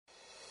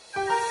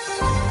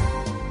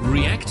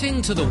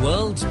Reacting to the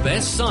world's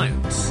best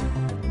science.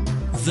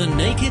 The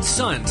Naked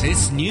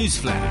Scientist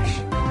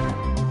Newsflash.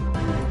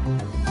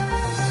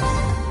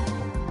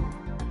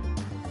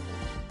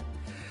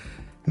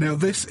 Now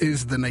this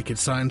is The Naked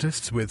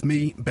Scientists with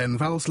me, Ben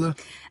Valsler.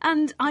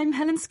 And I'm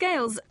Helen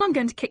Scales. I'm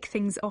going to kick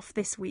things off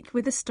this week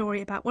with a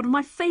story about one of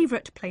my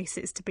favourite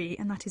places to be,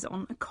 and that is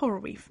on a coral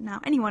reef.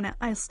 Now, anyone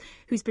else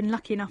who's been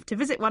lucky enough to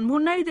visit one will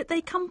know that they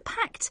come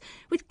packed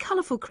with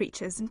colourful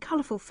creatures and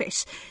colourful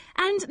fish.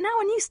 And now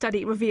a new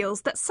study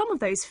reveals that some of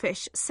those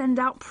fish send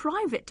out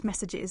private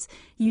messages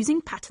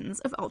using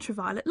patterns of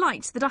ultraviolet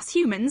light that us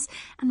humans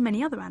and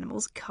many other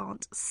animals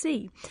can't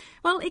see.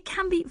 Well, it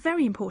can be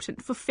very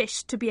important for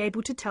fish to be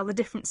able to tell the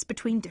difference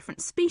between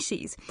different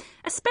species,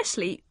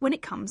 especially when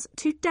it comes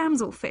to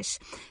damselfish.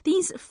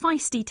 These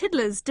feisty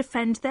tiddlers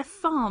defend their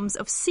farms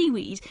of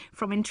seaweed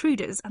from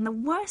intruders, and the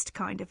worst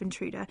kind of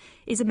intruder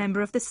is a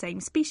member of the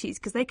same species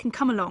because they can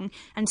come along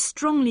and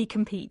strongly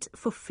compete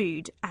for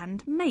food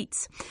and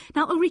mates.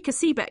 Now, Ulrika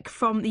Siebeck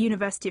from the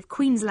University of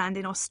Queensland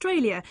in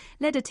Australia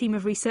led a team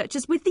of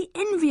researchers with the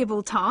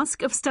enviable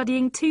task of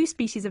studying two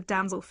species of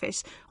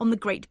damselfish on the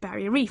Great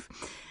Barrier Reef.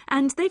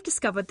 And they've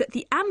discovered that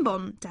the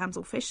ambon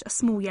damselfish, a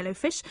small yellow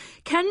fish,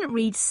 can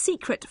read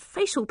secret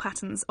facial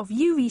patterns of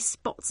UV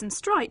spots and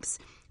stripes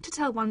to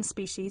tell one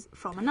species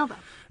from another.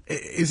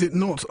 Is it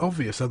not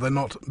obvious? Are there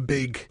not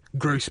big,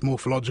 gross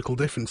morphological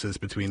differences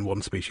between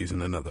one species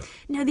and another?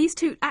 No, these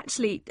two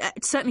actually,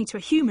 certainly to a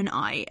human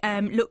eye,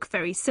 look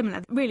very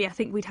similar. Really, I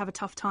think we'd have a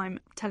tough time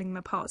telling them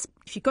apart.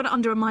 If you got it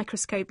under a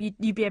microscope,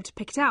 you'd be able to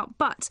pick it out.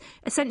 But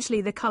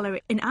essentially, the colour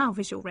in our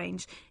visual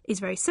range is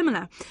very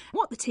similar.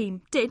 What the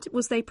team did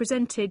was they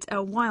presented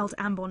a wild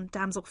ambon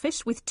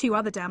damselfish with two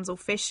other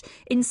damselfish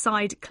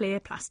inside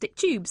clear plastic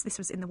tubes. This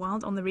was in the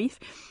wild on the reef.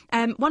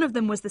 One of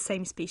them was the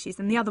same species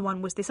and the other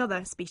one was this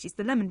other species,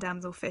 the lemon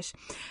damselfish.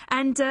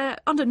 And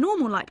under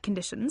normal light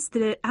conditions,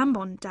 the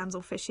ambon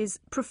damselfish is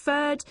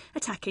preferred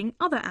attacking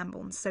other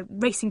ambons, so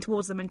racing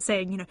towards them and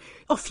saying, you know,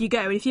 off you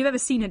go. And if you've ever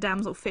seen a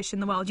damselfish in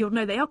the wild, you'll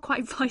know they are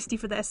quite feisty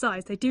for their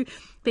size. They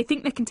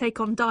think they can take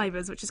on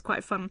divers, which is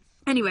quite fun.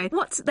 Anyway,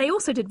 what they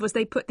also did was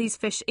they put these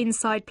fish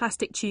inside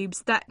plastic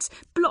tubes that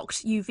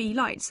blocked UV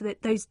light so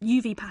that those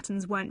UV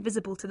patterns weren't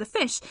visible to the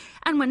fish.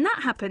 And when that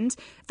happened,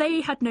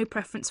 they had no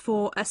preference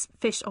for a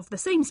fish of the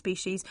same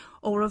species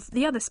or of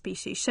the other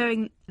species,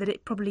 showing that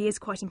it probably is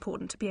quite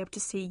important to be able to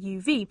see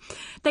UV.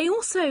 They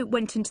also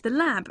went into the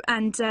lab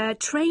and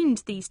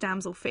trained these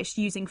damselfish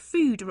using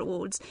food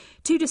rewards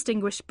to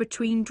distinguish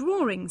between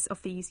drawings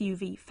of these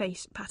UV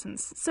face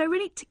patterns. So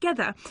really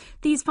together,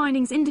 these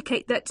findings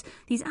indicate that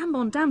these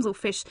ambon damselfish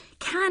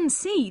can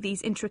see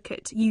these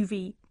intricate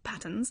UV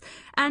patterns,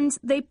 and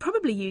they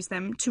probably use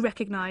them to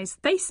recognise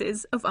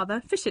faces of other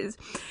fishes.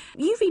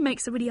 UV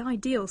makes a really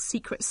ideal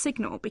secret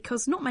signal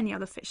because not many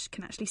other fish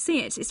can actually see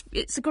it.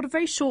 It's got a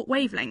very short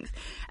wavelength,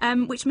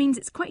 which means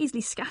it's quite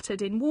easily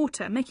scattered in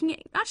water, making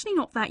it actually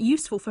not that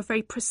useful for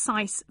very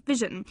precise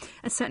vision,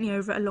 certainly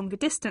over a longer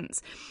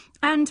distance.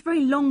 And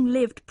very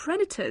long-lived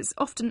predators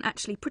often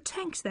actually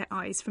protect their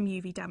eyes from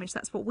UV damage.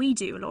 That's what we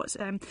do a lot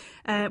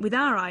with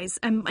our eyes,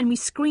 and we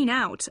screen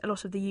out a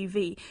lot of the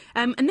UV.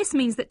 And this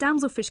means that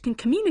damselfish can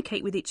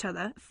communicate with each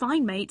other,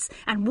 find mates,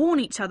 and warn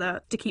each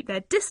other to keep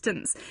their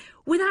distance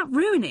without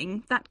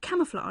ruining that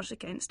camouflage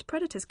against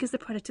predators, because the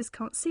predators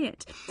can't see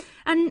it.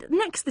 And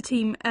next, the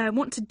team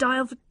want to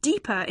dive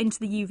deeper into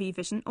the UV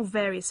vision of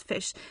various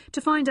fish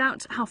to find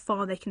out how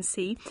far they can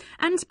see,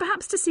 and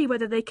perhaps to see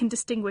whether they can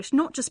distinguish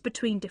not just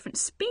between different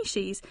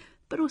species,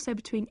 but also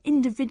between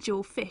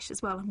individual fish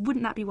as well. And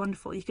wouldn't that be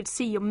wonderful? You could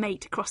see your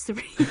mate across the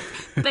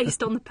reef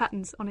based on the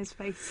patterns on his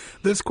face.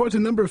 There's quite a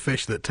number of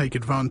fish that take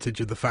advantage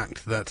of the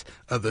fact that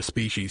other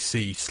species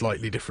see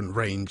slightly different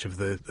range of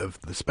the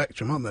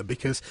spectrum, aren't there?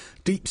 Because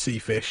deep sea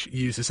fish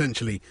use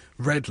essentially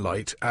red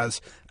light as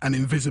an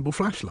invisible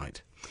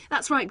flashlight.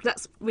 That's right.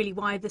 That's really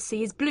why the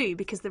sea is blue,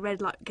 because the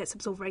red light gets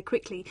absorbed very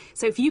quickly.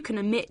 So if you can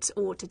emit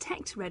or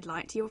detect red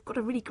light, you've got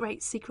a really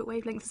great secret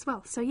wavelength as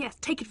well. So yes,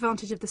 take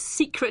advantage of the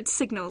secret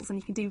signals and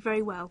you can do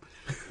very well.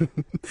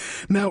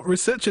 Now,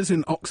 researchers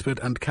in Oxford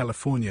and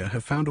California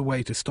have found a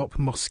way to stop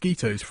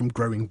mosquitoes from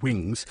growing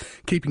wings,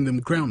 keeping them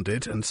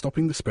grounded and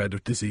stopping the spread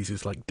of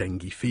diseases like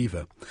dengue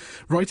fever.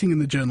 Writing in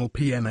the journal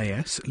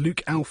PNAS,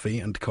 Luke Alfie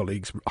and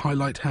colleagues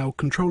highlight how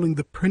controlling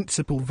the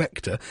principal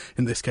vector,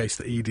 in this case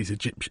the Aedes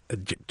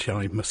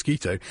aegypti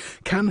mosquito,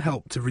 can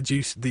help to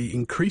reduce the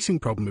increasing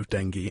problem of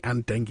dengue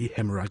and dengue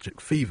hemorrhagic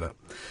fever.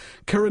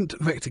 Current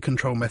vector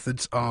control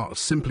methods are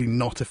simply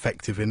not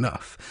effective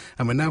enough,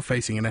 and we're now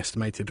facing an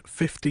estimated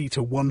 50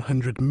 to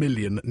 100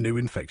 million new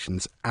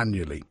infections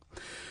annually.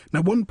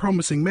 Now, one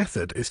promising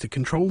method is to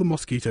control the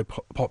mosquito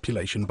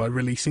population by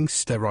releasing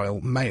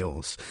sterile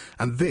males,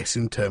 and this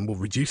in turn will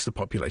reduce the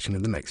population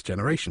in the next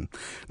generation.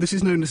 This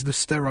is known as the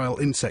sterile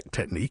insect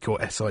technique,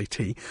 or SIT,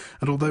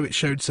 and although it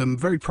showed some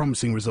very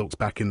promising results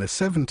back in the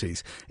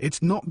 70s,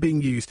 it's not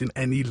being used in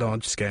any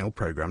large-scale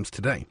programs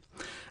today.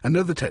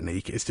 Another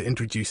technique is to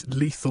introduce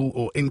lethal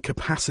or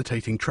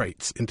incapacitating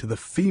traits into the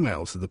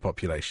females of the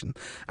population,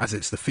 as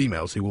it's the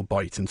females who will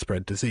bite and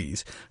spread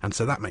disease, and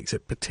so that makes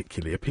it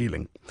particularly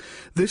appealing.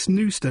 This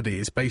new study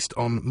is based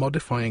on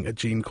modifying a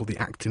gene called the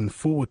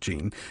actin-4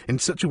 gene in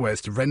such a way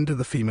as to render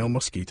the female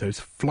mosquitoes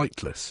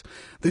flightless.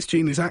 This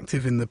gene is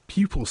active in the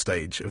pupal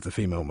stage of the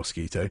female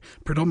mosquito,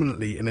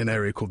 predominantly in an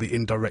area called the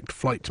indirect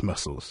flight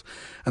muscles,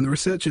 and the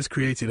researchers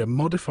created a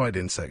modified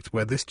insect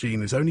where this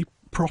gene is only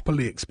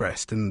properly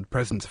expressed in the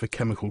presence of a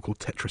chemical called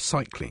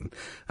tetracycline,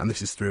 and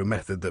this is through a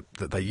method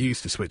that they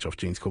use to switch off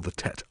genes called the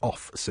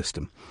TET-off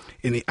system.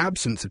 In the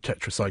absence of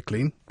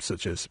tetracycline,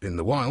 such as in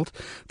the wild,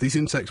 these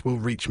insects will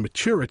reach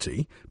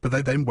maturity, but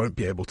they then won't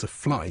be able to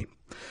fly.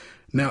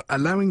 Now,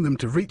 allowing them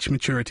to reach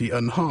maturity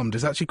unharmed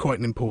is actually quite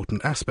an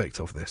important aspect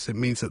of this. It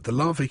means that the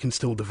larvae can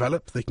still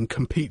develop, they can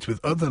compete with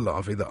other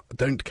larvae that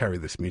don't carry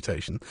this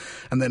mutation,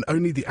 and then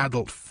only the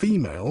adult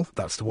female,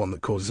 that's the one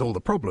that causes all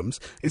the problems,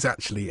 is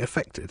actually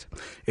affected.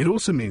 It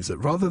also means that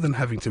rather than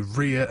having to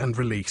rear and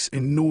release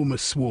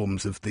enormous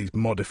swarms of these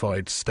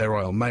modified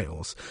sterile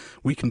males,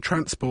 we can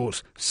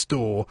transport,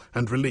 store,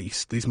 and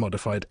release these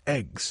modified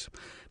eggs.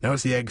 Now,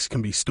 as the eggs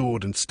can be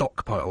stored and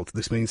stockpiled,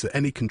 this means that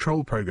any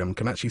control program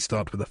can actually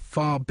start with a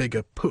far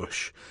bigger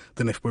push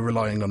than if we're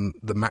relying on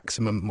the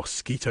maximum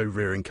mosquito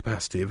rearing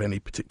capacity of any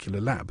particular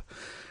lab.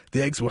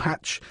 The eggs will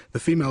hatch, the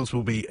females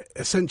will be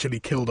essentially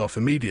killed off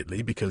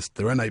immediately because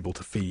they're unable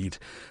to feed,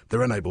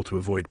 they're unable to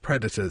avoid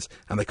predators,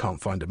 and they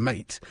can't find a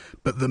mate.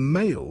 But the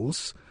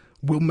males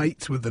will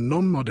mate with the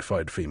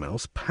non-modified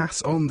females,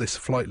 pass on this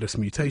flightless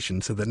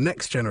mutation, so the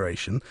next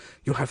generation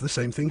you'll have the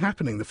same thing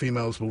happening. The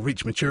females will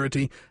reach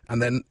maturity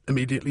and then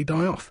immediately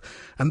die off.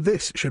 And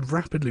this should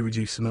rapidly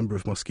reduce the number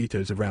of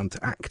mosquitoes around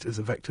to act as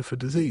a vector for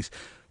disease.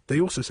 They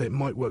also say it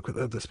might work with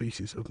other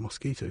species of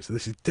mosquitoes, so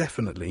this is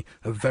definitely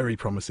a very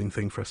promising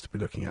thing for us to be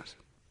looking at.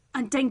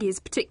 And dengue is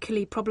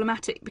particularly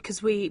problematic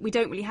because we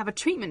don't really have a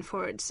treatment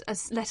for it,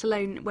 let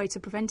alone a way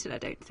to prevent it, I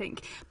don't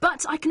think.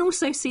 But I can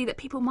also see that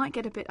people might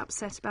get a bit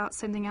upset about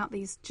sending out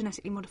these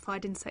genetically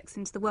modified insects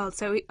into the world.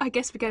 So I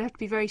guess we're going to have to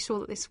be very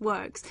sure that this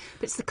works.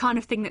 But it's the kind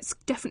of thing that's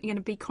definitely going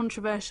to be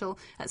controversial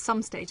at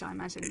some stage, I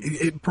imagine.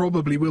 It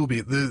probably will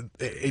be.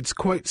 It's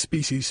quite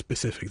species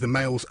specific. The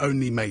males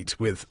only mate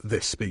with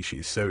this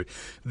species. So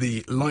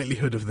the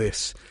likelihood of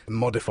this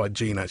modified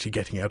gene actually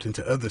getting out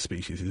into other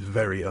species is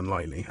very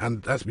unlikely.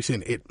 And as we've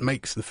seen, it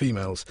makes the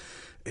females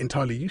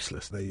entirely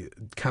useless. They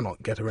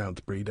cannot get around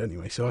to breed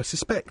anyway. So I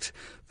suspect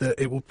that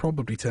it will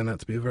probably turn out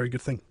to be a very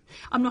good thing.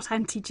 I'm not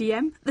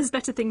anti-GM. There's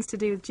better things to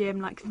do with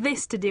GM like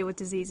this to deal with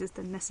diseases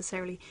than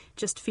necessarily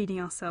just feeding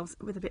ourselves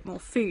with a bit more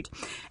food.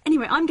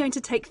 Anyway, I'm going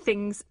to take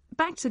things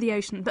back to the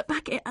ocean, but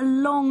back a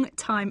long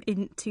time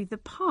into the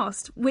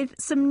past with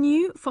some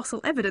new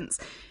fossil evidence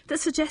that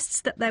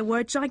suggests that there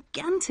were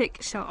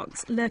gigantic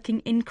sharks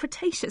lurking in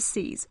Cretaceous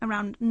seas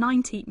around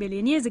 90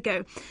 million years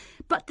ago.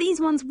 But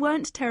these ones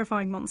weren't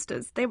terrifying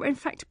monsters. They were in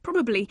fact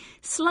probably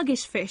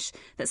sluggish fish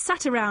that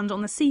sat around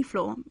on the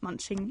seafloor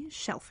munching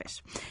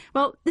shellfish.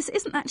 Well, this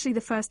isn't actually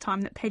the first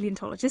time that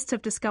paleontologists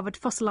have discovered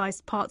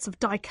fossilised parts of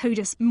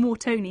Dicodus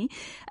mortoni,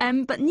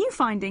 but new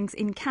findings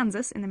in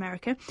Kansas in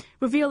America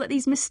reveal that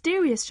these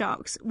mysterious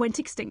sharks went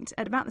extinct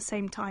at about the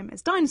same time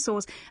as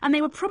dinosaurs, and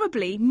they were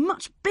probably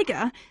much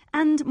bigger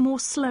and more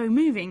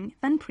slow-moving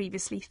than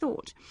previously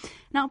thought.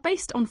 Now,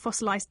 based on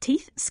fossilised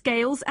teeth,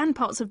 scales and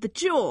parts of the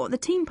jaw, the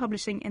team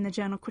publishing in the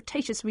journal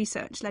Cretaceous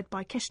Research, led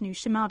by Keshnu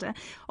Shimada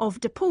of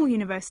DePaul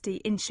University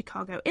in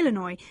Chicago,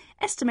 Illinois,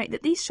 estimate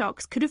that these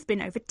sharks could have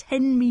been over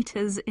 10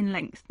 metres in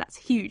length. That's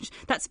huge.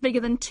 That's bigger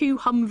than 2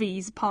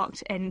 Humvees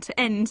parked end to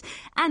end,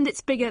 and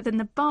it's bigger than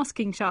the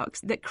basking sharks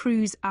that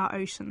cruise our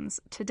oceans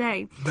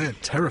today. They're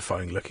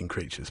terrifying-looking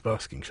creatures,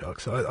 basking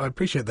sharks. I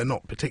appreciate they're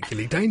not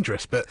particularly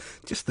dangerous, but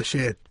just the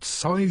sheer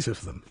size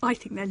of them. I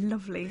think they're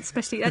lovely,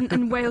 especially,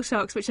 and whale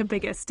sharks, which are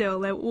bigger still.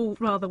 They're all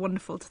rather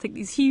wonderful to think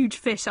these huge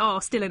fish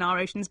are still in our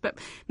oceans, but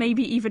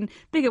maybe even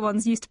bigger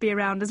ones used to be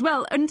around as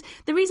well. And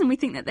the reason we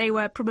think that they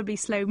were probably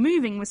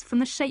slow-moving was from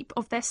the shape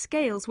of their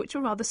scales, which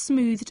were rather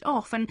smoothed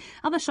off, and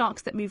other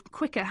sharks that move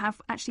quicker have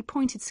actually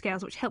pointed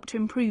scales which help to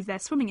improve their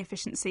swimming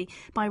efficiency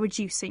by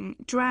reducing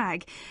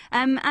drag.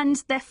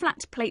 And their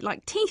flat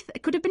plate-like teeth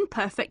could have been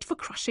perfect for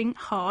crushing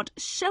hard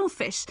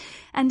shellfish.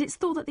 And it's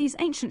thought that these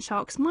ancient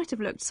sharks might have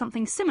looked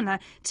something similar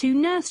to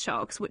nurse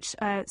sharks, which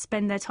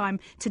spend their time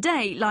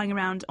today lying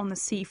around on the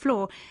sea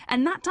floor.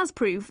 And that does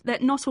prove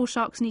that not all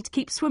sharks need to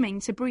keep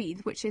swimming to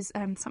breathe, which is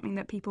something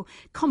that people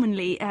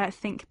commonly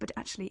think but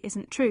actually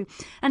isn't true.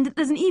 And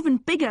there's an even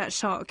bigger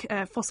shark,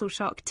 fossil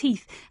shark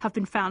teeth have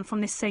been found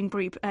from this same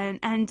group,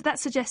 and that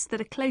suggests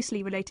that a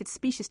closely related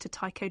species to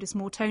Dicodus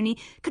mortoni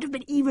could have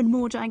been even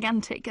more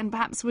gigantic and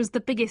perhaps was the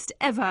biggest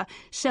ever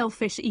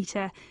shellfish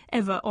eater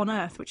ever on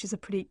Earth, which is a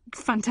pretty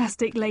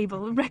fantastic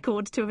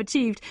record to have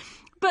achieved.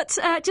 But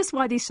just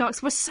why these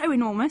sharks were so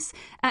enormous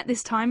at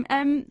this time,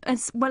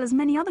 as well as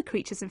many other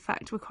creatures, in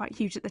fact, were quite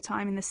huge at the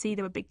time in the sea.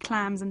 There were big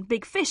clams and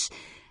big fish.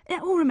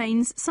 it all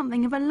remains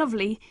something of a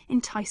lovely,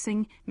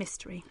 enticing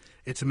mystery.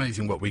 It's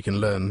amazing what we can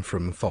learn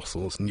from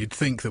fossils, and you'd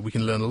think that we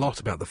can learn a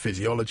lot about the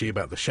physiology,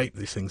 about the shape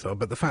these things are,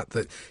 but the fact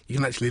that you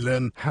can actually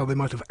learn how they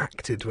might have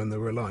acted when they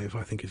were alive,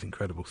 I think is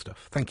incredible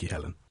stuff. Thank you,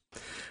 Helen.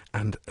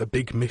 And a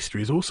big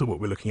mystery is also what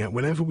we're looking at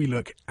whenever we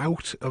look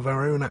out of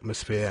our own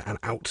atmosphere and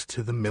out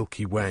to the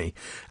Milky Way.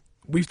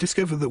 We've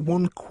discovered that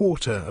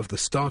 1/4 of the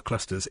star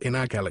clusters in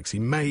our galaxy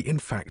may, in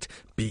fact,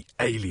 be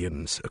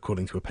aliens,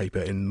 according to a paper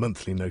in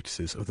Monthly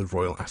Notices of the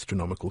Royal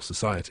Astronomical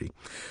Society.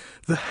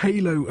 The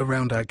halo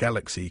around our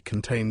galaxy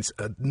contains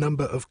a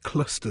number of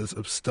clusters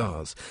of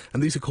stars,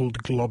 and these are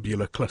called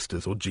globular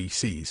clusters, or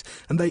GCs,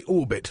 and they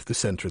orbit the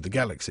centre of the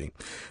galaxy.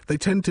 They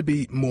tend to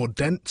be more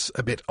dense,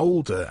 a bit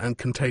older, and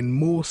contain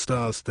more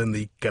stars than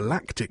the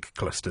galactic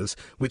clusters,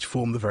 which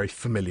form the very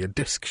familiar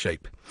disk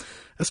shape.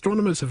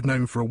 Astronomers have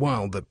known for a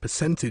while that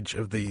percentage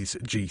of these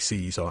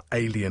GCs are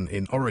alien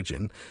in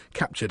origin,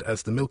 captured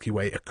as the Milky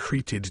Way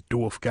accreted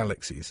dwarf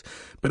galaxies.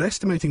 But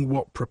estimating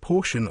what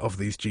proportion of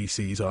these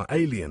GCs are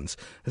aliens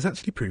has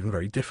actually proven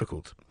very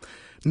difficult.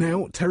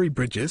 Now, Terry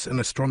Bridges, an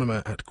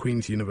astronomer at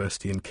Queen's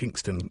University in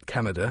Kingston,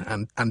 Canada,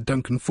 and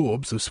Duncan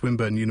Forbes of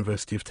Swinburne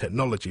University of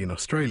Technology in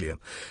Australia,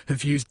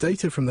 have used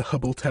data from the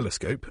Hubble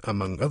telescope,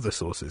 among other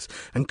sources,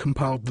 and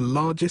compiled the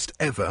largest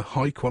ever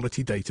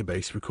high-quality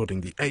database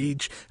recording the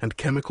age and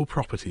chemical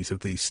properties of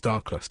these star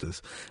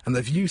clusters, and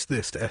they've used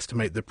this to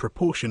estimate the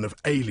proportion of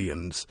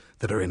aliens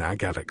that are in our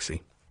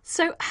galaxy.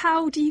 So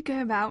how do you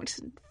go about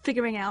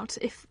figuring out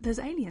if there's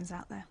aliens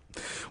out there?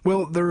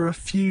 Well, there are a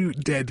few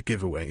dead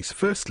giveaways.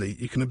 Firstly,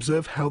 you can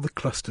observe how the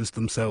clusters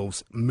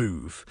themselves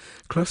move.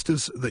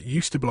 Clusters that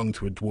used to belong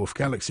to a dwarf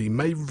galaxy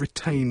may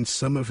retain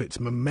some of its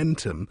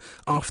momentum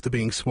after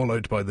being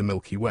swallowed by the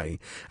Milky Way,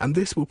 and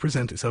this will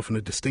present itself in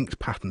a distinct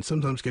pattern,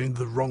 sometimes going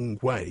the wrong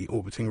way,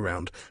 orbiting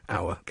around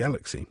our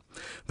galaxy.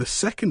 The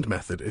second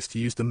method is to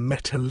use the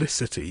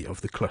metallicity of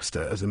the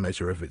cluster as a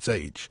measure of its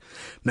age.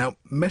 Now,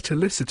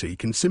 metallicity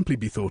can simply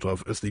be thought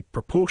of as the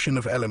proportion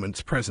of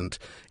elements present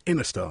in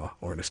a star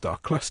or in a star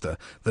cluster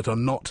that are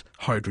not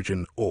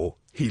hydrogen or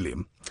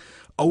helium.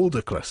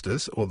 Older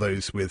clusters, or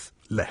those with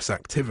less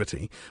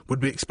activity, would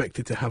be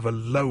expected to have a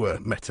lower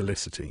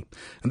metallicity,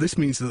 and this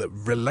means that the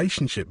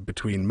relationship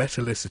between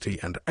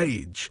metallicity and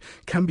age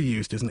can be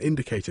used as an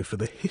indicator for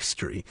the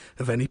history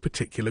of any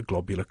particular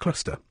globular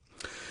cluster.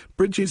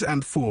 Bridges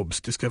and Forbes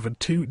discovered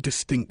two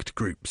distinct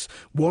groups,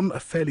 one a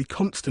fairly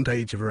constant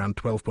age of around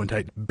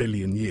 12.8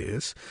 billion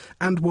years,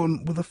 and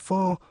one with a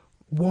far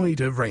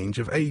wider range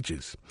of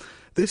ages.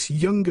 This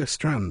younger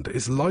strand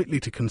is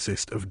likely to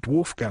consist of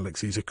dwarf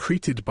galaxies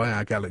accreted by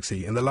our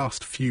galaxy in the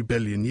last few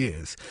billion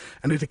years,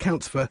 and it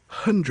accounts for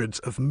hundreds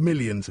of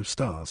millions of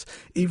stars,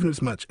 even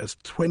as much as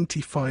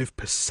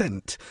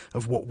 25%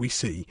 of what we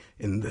see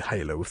in the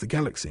halo of the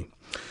galaxy.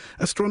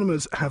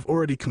 Astronomers have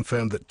already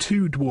confirmed that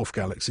two dwarf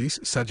galaxies,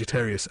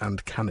 Sagittarius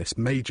and Canis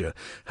Major,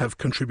 have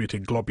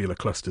contributed globular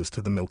clusters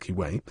to the Milky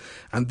Way,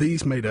 and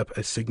these made up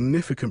a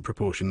significant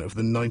proportion of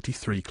the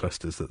 93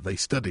 clusters that they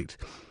studied.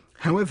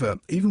 However,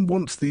 even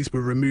once these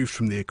were removed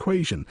from the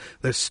equation,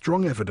 there's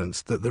strong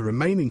evidence that the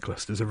remaining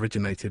clusters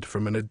originated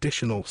from an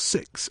additional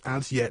 6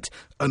 as yet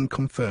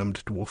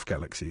unconfirmed dwarf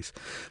galaxies.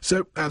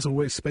 So, as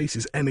always, space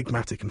is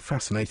enigmatic and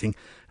fascinating,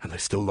 and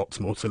there's still lots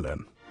more to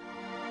learn.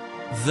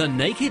 The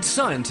Naked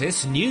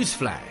Scientist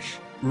Newsflash,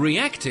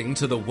 reacting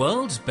to the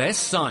world's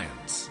best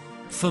science.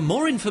 For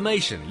more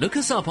information, look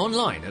us up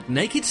online at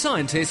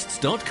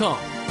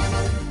nakedscientists.com.